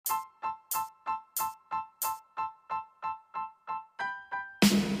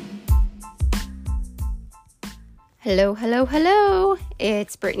Hello, hello, hello.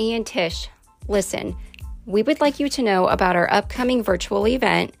 It's Brittany and Tish. Listen, we would like you to know about our upcoming virtual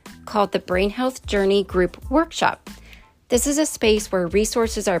event called the Brain Health Journey Group Workshop. This is a space where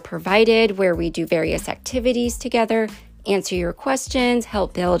resources are provided, where we do various activities together, answer your questions,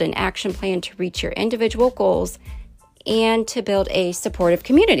 help build an action plan to reach your individual goals, and to build a supportive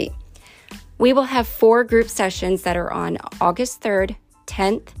community. We will have 4 group sessions that are on August 3rd,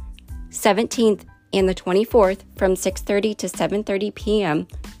 10th, 17th, and the 24th from 6:30 to 7:30 p.m.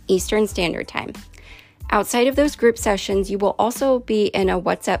 Eastern Standard Time. Outside of those group sessions, you will also be in a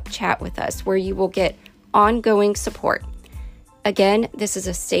WhatsApp chat with us where you will get ongoing support. Again, this is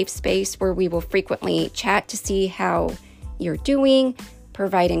a safe space where we will frequently chat to see how you're doing,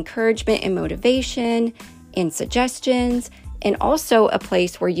 provide encouragement and motivation and suggestions, and also a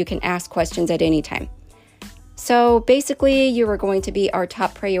place where you can ask questions at any time. So basically, you are going to be our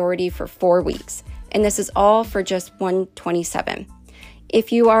top priority for 4 weeks. And this is all for just $127.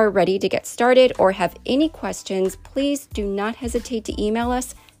 If you are ready to get started or have any questions, please do not hesitate to email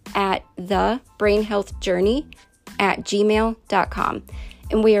us at thebrainhealthjourney@gmail.com.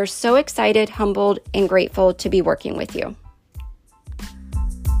 And we are so excited, humbled, and grateful to be working with you.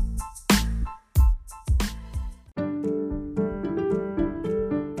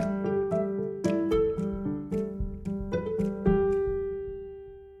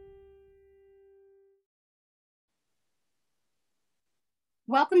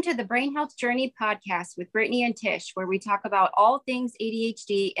 Welcome to the Brain Health Journey podcast with Brittany and Tish, where we talk about all things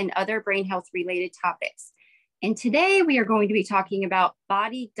ADHD and other brain health related topics. And today we are going to be talking about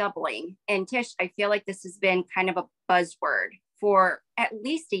body doubling. And Tish, I feel like this has been kind of a buzzword for at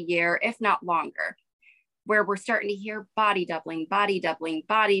least a year, if not longer, where we're starting to hear body doubling, body doubling,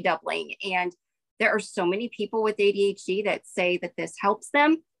 body doubling. And there are so many people with ADHD that say that this helps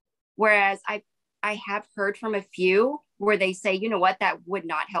them. Whereas I have heard from a few where they say, you know what, that would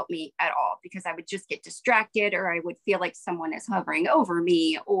not help me at all because I would just get distracted or I would feel like someone is hovering over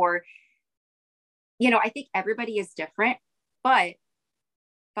me or, I think everybody is different, but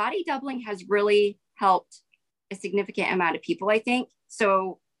body doubling has really helped a significant amount of people, I think.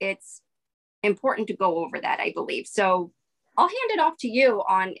 So it's important to go over that, I believe. So I'll hand it off to you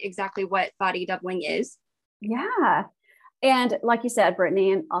on exactly what body doubling is. Yeah. And like you said,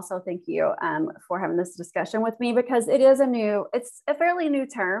 Brittany, and also thank you for having this discussion with me because it's a fairly new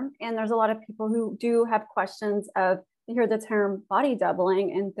term. And there's a lot of people who do have questions of, you hear the term body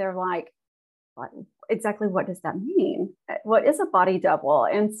doubling and they're like, exactly what does that mean? What is a body double?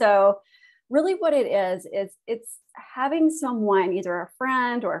 And so really what it is it's having someone, either a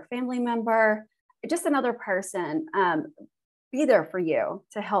friend or a family member, just another person, be there for you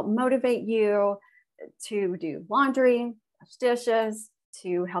to help motivate you to do laundry, dishes,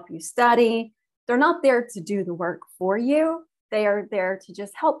 to help you study. They're not there to do the work for you. They are there to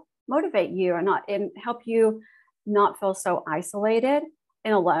just help motivate you and help you not feel so isolated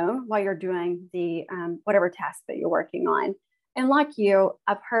and alone while you're doing the whatever task that you're working on. And like you,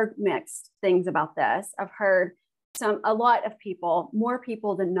 I've heard mixed things about this. I've heard a lot of people, more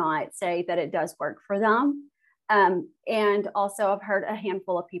people than not, say that it does work for them. And also I've heard a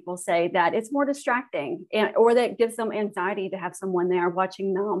handful of people say that it's more distracting or that gives them anxiety to have someone there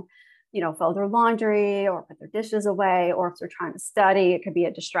watching them, fold their laundry or put their dishes away, or if they're trying to study, it could be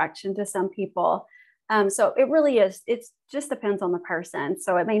a distraction to some people. So it really is, it just depends on the person.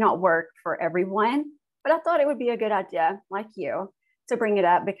 So it may not work for everyone, but I thought it would be a good idea, like you, to bring it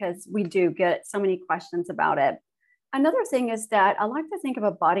up because we do get so many questions about it. Another thing is that I like to think of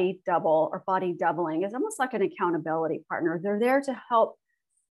a body double or body doubling as almost like an accountability partner. They're there to help.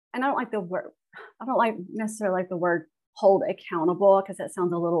 And I don't necessarily like the word hold accountable because that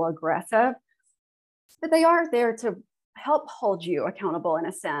sounds a little aggressive, but they are there to help hold you accountable in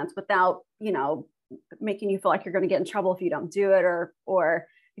a sense without, making you feel like you're going to get in trouble if you don't do it or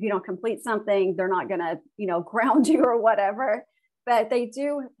if you don't complete something, they're not going to, ground you or whatever. But they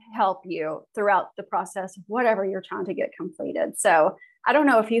do help you throughout the process of whatever you're trying to get completed. So I don't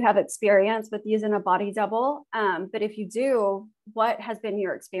know if you have experience with using a body double, but if you do, what has been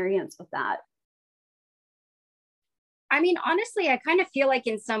your experience with that? I mean, honestly, I kind of feel like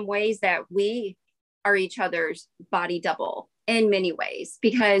in some ways that we are each other's body double in many ways,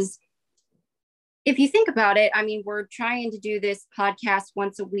 because if you think about it, I mean, we're trying to do this podcast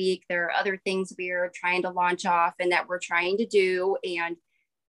once a week. There are other things we're trying to launch off and that we're trying to do. And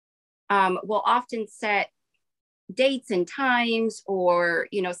we'll often set dates and times or,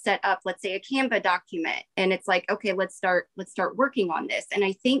 set up, let's say, a Canva document. And it's like, okay, let's start working on this. And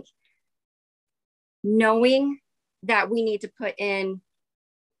I think knowing that we need to put in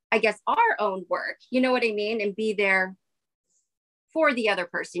I guess, our own work, you know what I mean? And be there for the other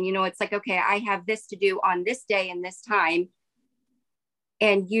person. You know, it's like, okay, I have this to do on this day and this time.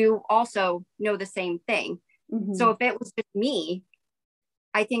 And you also know the same thing. Mm-hmm. So if it was just me,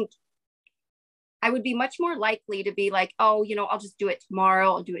 I think I would be much more likely to be like, oh, you know, I'll just do it tomorrow.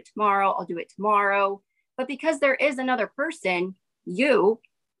 I'll do it tomorrow. I'll do it tomorrow. But because there is another person, you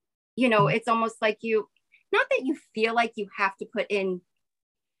know, it's almost like you, not that you feel like you have to put in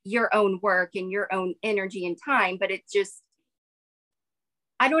your own work and your own energy and time, but it's just,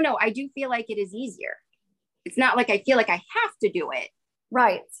 I don't know. I do feel like it is easier. It's not like I feel like I have to do it.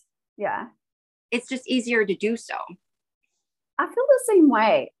 Right. Yeah. It's just easier to do so. I feel the same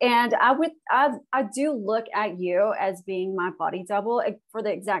way. And I do look at you as being my body double for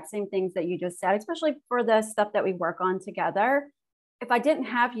the exact same things that you just said, especially for the stuff that we work on together. If I didn't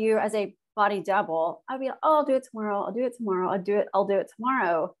have you as a body double, I'd be like, oh, I'll do it tomorrow. I'll do it tomorrow. I'll do it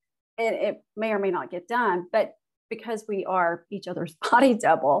tomorrow. And it may or may not get done. But because we are each other's body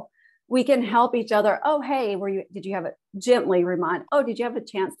double, we can help each other. Oh, hey, did you have a gently remind, oh, did you have a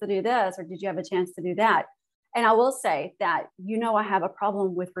chance to do this? Or did you have a chance to do that? And I will say that, you know, I have a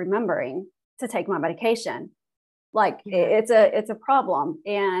problem with remembering to take my medication. Like it's a problem.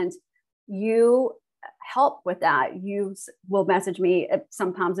 And you help with that. You will message me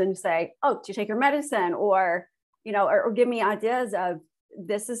sometimes and say, oh, do you take your medicine? Or, you know, or give me ideas of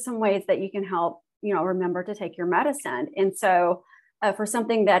this is some ways that you can help, you know, remember to take your medicine. And so for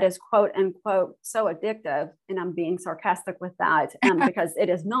something that is quote unquote so addictive, and I'm being sarcastic with that because it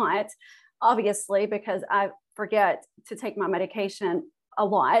is not, obviously, because I forget to take my medication a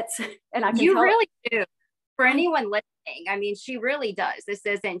lot. And I can you really do. For anyone listening, I mean, she really does. This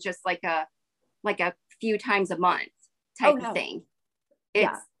isn't just like a few times a month type of thing.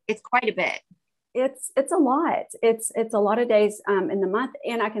 It's quite a bit. It's a lot. It's a lot of days in the month.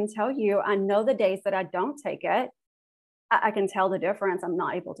 And I can tell you, I know the days that I don't take it, I can tell the difference. I'm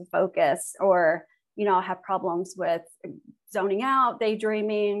not able to focus, or, you know, I have problems with zoning out,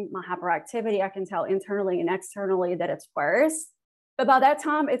 daydreaming, my hyperactivity. I can tell internally and externally that it's worse. But by that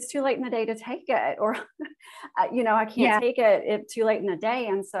time, it's too late in the day to take it, or, you know, I can't take it. It's too late in the day.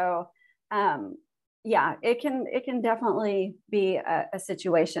 And so, it can definitely be a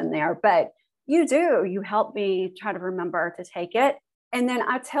situation there. But you help me try to remember to take it. And then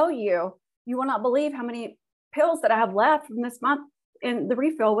I tell you, you will not believe how many pills that I have left from this month. And the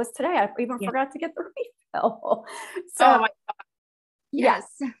refill was today. I even forgot to get the refill. So, oh my God. Yes.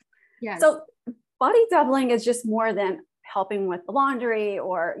 So body doubling is just more than helping with the laundry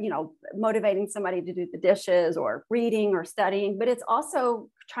or, you know, motivating somebody to do the dishes or reading or studying, but it's also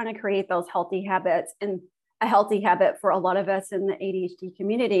trying to create those healthy habits. And a healthy habit for a lot of us in the ADHD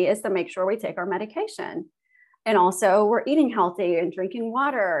community is to make sure we take our medication. And also we're eating healthy and drinking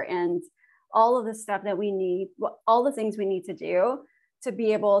water and all of the stuff that we need, all the things we need to do to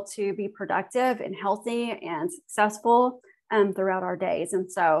be able to be productive and healthy and successful throughout our days.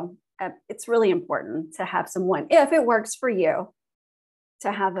 And so it's really important to have someone, if it works for you,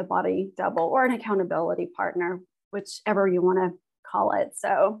 to have a body double or an accountability partner, whichever you want to call it.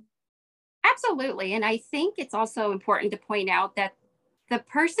 So absolutely. And I think it's also important to point out that the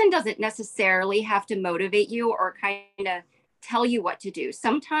person doesn't necessarily have to motivate you or kind of tell you what to do.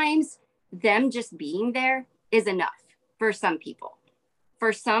 Sometimes them just being there is enough for some people.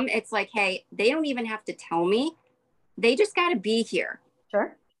 For some, it's like, hey, they don't even have to tell me. They just got to be here.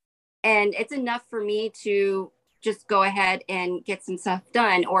 Sure. And it's enough for me to just go ahead and get some stuff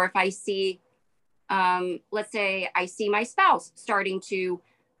done. Or if I see, let's say I see my spouse starting to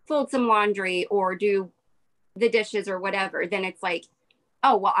fold some laundry or do the dishes or whatever, then it's like,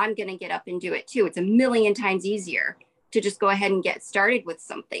 oh, well, I'm going to get up and do it too. It's a million times easier to just go ahead and get started with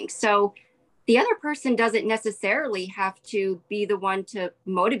something. So the other person doesn't necessarily have to be the one to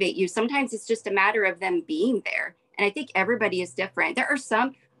motivate you. Sometimes it's just a matter of them being there. And I think everybody is different. There are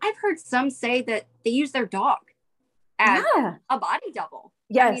some, I've heard some say that they use their dog as a body double.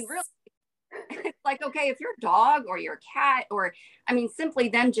 Yes. I mean, really, it's like, okay, if your dog or your cat, or, I mean, simply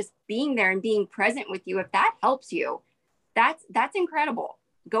them just being there and being present with you, if that helps you, that's incredible.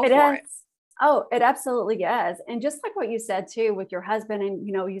 Go for it. Oh, it absolutely is. And just like what you said too, with your husband, and,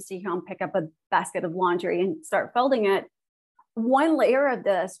 you know, you see him pick up a basket of laundry and start folding it. One layer of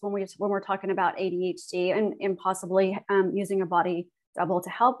this, when we're talking about ADHD and possibly using a body double to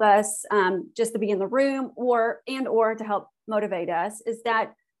help us, just to be in the room or to help motivate us, is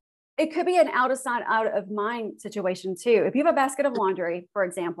that it could be an out of sight, out of mind situation too. If you have a basket of laundry, for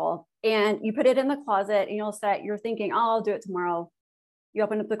example, and you put it in the closet and you're thinking, oh, I'll do it tomorrow. You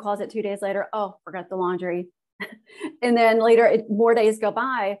open up the closet 2 days later, oh, forgot the laundry. And then later, more days go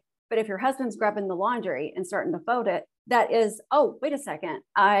by. But if your husband's grabbing the laundry and starting to fold it, that is, oh, wait a second,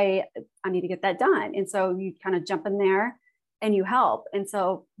 I need to get that done. And so you kind of jump in there and you help. And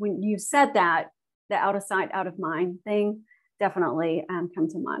so when you said that, the out of sight, out of mind thing definitely come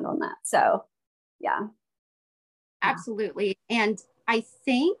to mind on that. So yeah. Absolutely. And I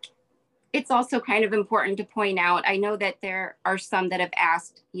think it's also kind of important to point out, I know that there are some that have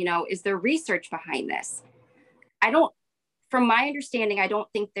asked, is there research behind this? From my understanding, I don't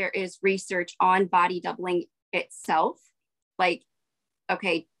think there is research on body doubling itself. Like,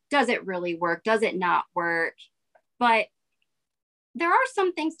 okay, does it really work? Does it not work? But there are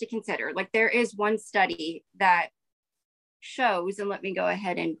some things to consider. Like there is one study that shows, and let me go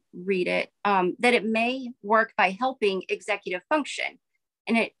ahead and read it, that it may work by helping executive function.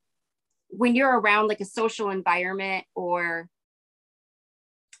 And when you're around like a social environment, or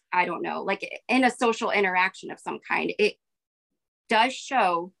I don't know, like in a social interaction of some kind, it does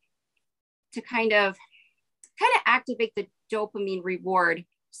show to kind of activate the dopamine reward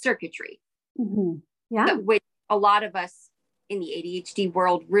circuitry, which a lot of us in the ADHD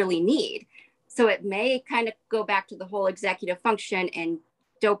world really need. So it may kind of go back to the whole executive function and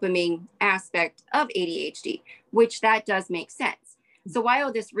dopamine aspect of ADHD, which that does make sense. So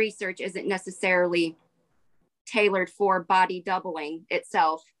while this research isn't necessarily tailored for body doubling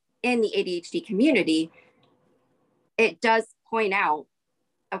itself in the ADHD community, it does point out,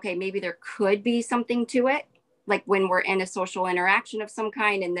 okay, maybe there could be something to it. Like when we're in a social interaction of some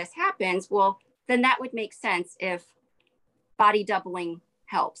kind and this happens, well, then that would make sense if body doubling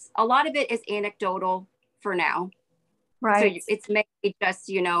helps. A lot of it is anecdotal for now. Right. So it's maybe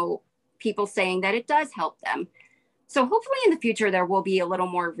just, people saying that it does help them. So hopefully in the future, there will be a little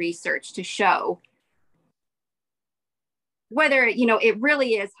more research to show whether, it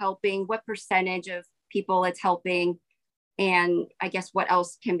really is helping, what percentage of people it's helping, and I guess what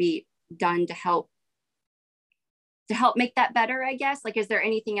else can be done to help make that better, I guess. Like, is there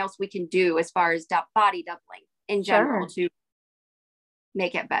anything else we can do as far as body doubling in general to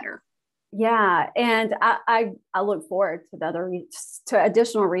make it better? Yeah. And I look forward to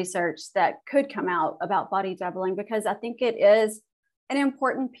additional research that could come out about body doubling, because I think it is an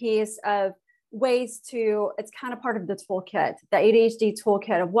important piece of ways it's kind of part of the toolkit, the ADHD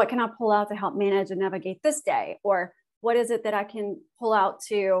toolkit of what can I pull out to help manage and navigate this day? Or what is it that I can pull out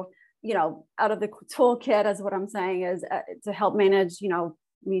to, out of the toolkit, as what I'm saying is to help manage,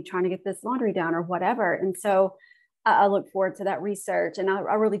 me trying to get this laundry down or whatever. And so I look forward to that research. And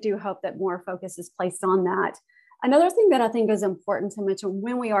I really do hope that more focus is placed on that. Another thing that I think is important to mention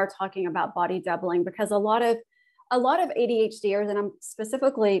when we are talking about body doubling, because a lot of ADHDers, and I'm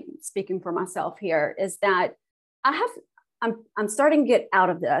specifically speaking for myself here, is that I'm starting to get out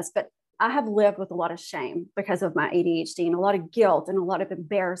of this, but I have lived with a lot of shame because of my ADHD, and a lot of guilt and a lot of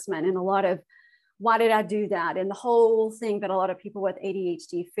embarrassment and a lot of, why did I do that? And the whole thing that a lot of people with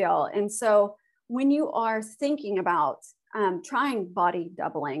ADHD feel. And so when you are thinking about trying body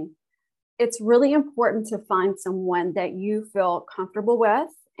doubling, it's really important to find someone that you feel comfortable with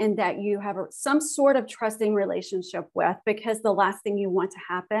and that you have some sort of trusting relationship with, because the last thing you want to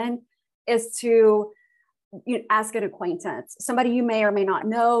happen is to ask an acquaintance, somebody you may or may not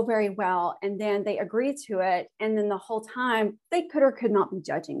know very well, and then they agree to it. And then the whole time they could or could not be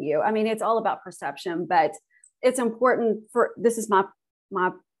judging you. I mean, it's all about perception, but it's important this is my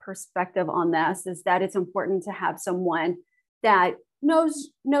perspective on this, is that it's important to have someone that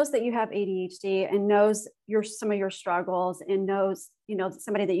knows that you have ADHD and knows some of your struggles, and knows,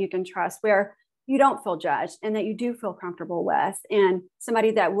 somebody that you can trust, where you don't feel judged and that you do feel comfortable with, and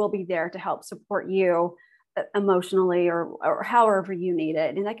somebody that will be there to help support you emotionally or however you need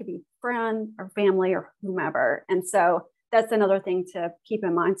it. And that could be friend or family or whomever. And so that's another thing to keep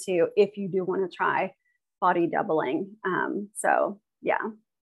in mind too, if you do want to try body doubling. So yeah.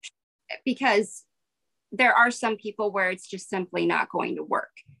 Because there are some people where it's just simply not going to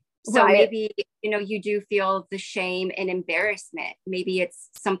work. So right. Maybe, you do feel the shame and embarrassment. Maybe it's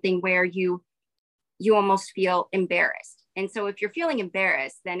something where you almost feel embarrassed. And so if you're feeling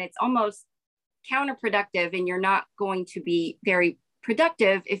embarrassed, then it's almost counterproductive, and you're not going to be very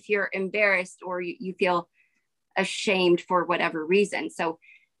productive if you're embarrassed or you feel ashamed for whatever reason. So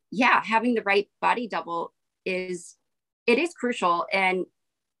yeah, having the right body double is crucial. And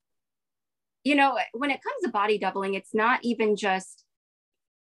when it comes to body doubling, it's not even just,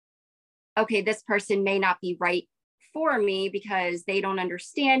 okay, this person may not be right for me because they don't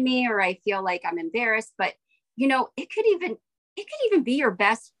understand me, or I feel like I'm embarrassed, but it could even be your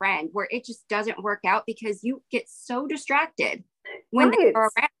best friend, where it just doesn't work out because you get so distracted when right. they're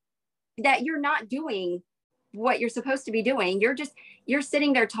around that you're not doing what you're supposed to be doing. You're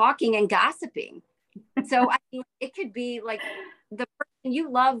sitting there talking and gossiping. So I mean, it could be like the person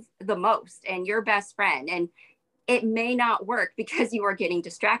you love the most and your best friend, and it may not work because you are getting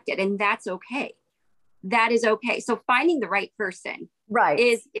distracted, and that's okay. That is okay. So finding the right person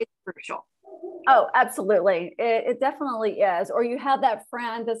is crucial. Oh, absolutely. It definitely is. Or you have that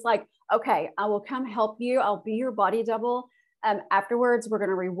friend that's like, okay, I will come help you. I'll be your body double. Afterwards, we're going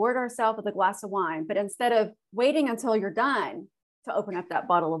to reward ourselves with a glass of wine. But instead of waiting until you're done to open up that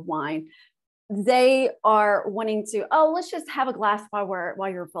bottle of wine, they are wanting to, oh, let's just have a glass while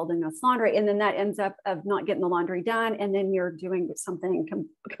you're folding this laundry. And then that ends up of not getting the laundry done. And then you're doing something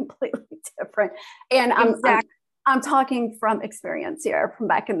completely different. And I'm talking from experience here from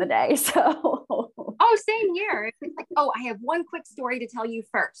back in the day. So, oh, same here. It's like, oh, I have one quick story to tell you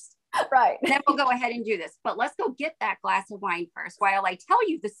first. Right. Then we'll go ahead and do this. But let's go get that glass of wine first while I tell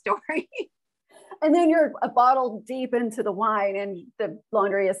you the story. And then you're a bottle deep into the wine and the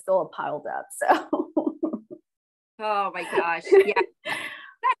laundry is still piled up. So, oh my gosh. Yeah. That's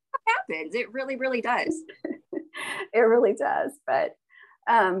what happens. It really, really does. It really does. But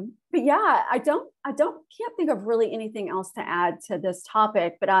yeah, I can't think of really anything else to add to this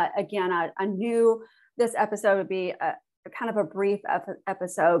topic. But I knew this episode would be a kind of a brief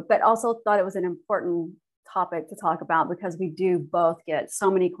episode, but also thought it was an important topic to talk about because we do both get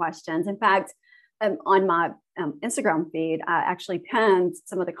so many questions. In fact, on my Instagram feed, I actually pinned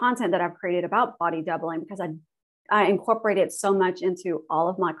some of the content that I've created about body doubling because I incorporate it so much into all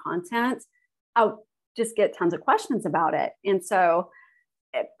of my content. I'll just get tons of questions about it. And so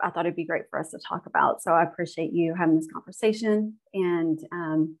I thought it'd be great for us to talk about. So I appreciate you having this conversation. And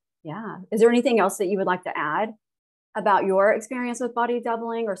yeah, is there anything else that you would like to add about your experience with body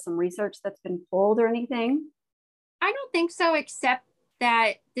doubling or some research that's been pulled or anything? I don't think so, except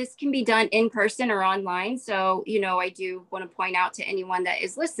that this can be done in person or online. So, I do want to point out to anyone that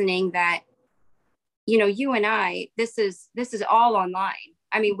is listening that, you and I, this is all online.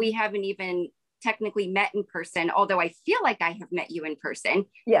 I mean, we haven't even technically met in person, although I feel like I have met you in person.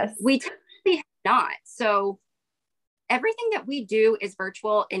 Yes. We technically have not. So everything that we do is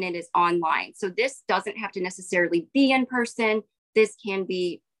virtual and it is online. So this doesn't have to necessarily be in person. This can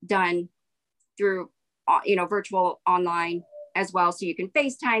be done through, virtual online as well. So you can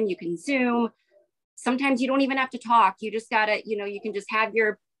FaceTime, you can Zoom. Sometimes you don't even have to talk. You just gotta, you can just have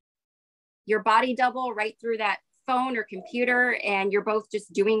your body double right through that phone or computer, and you're both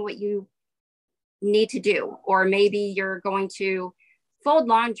just doing what you need to do. Or maybe you're going to fold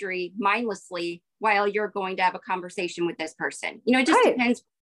laundry mindlessly while you're going to have a conversation with this person. It just depends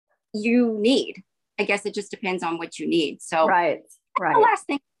what you need. I guess it just depends on what you need. So right. The last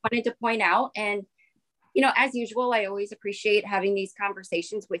thing I wanted to point out, and as usual, I always appreciate having these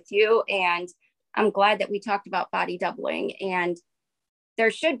conversations with you. And I'm glad that we talked about body doubling. And I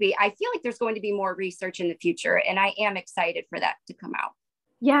feel like there's going to be more research in the future. And I am excited for that to come out.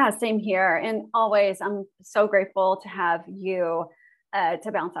 Yeah, same here. And always, I'm so grateful to have you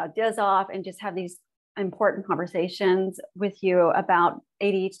to bounce ideas off and just have these important conversations with you about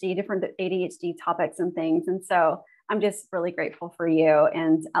ADHD, different ADHD topics and things. And so I'm just really grateful for you.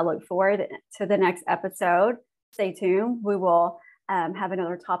 And I look forward to the next episode. Stay tuned. We will have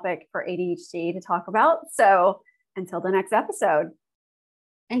another topic for ADHD to talk about. So until the next episode.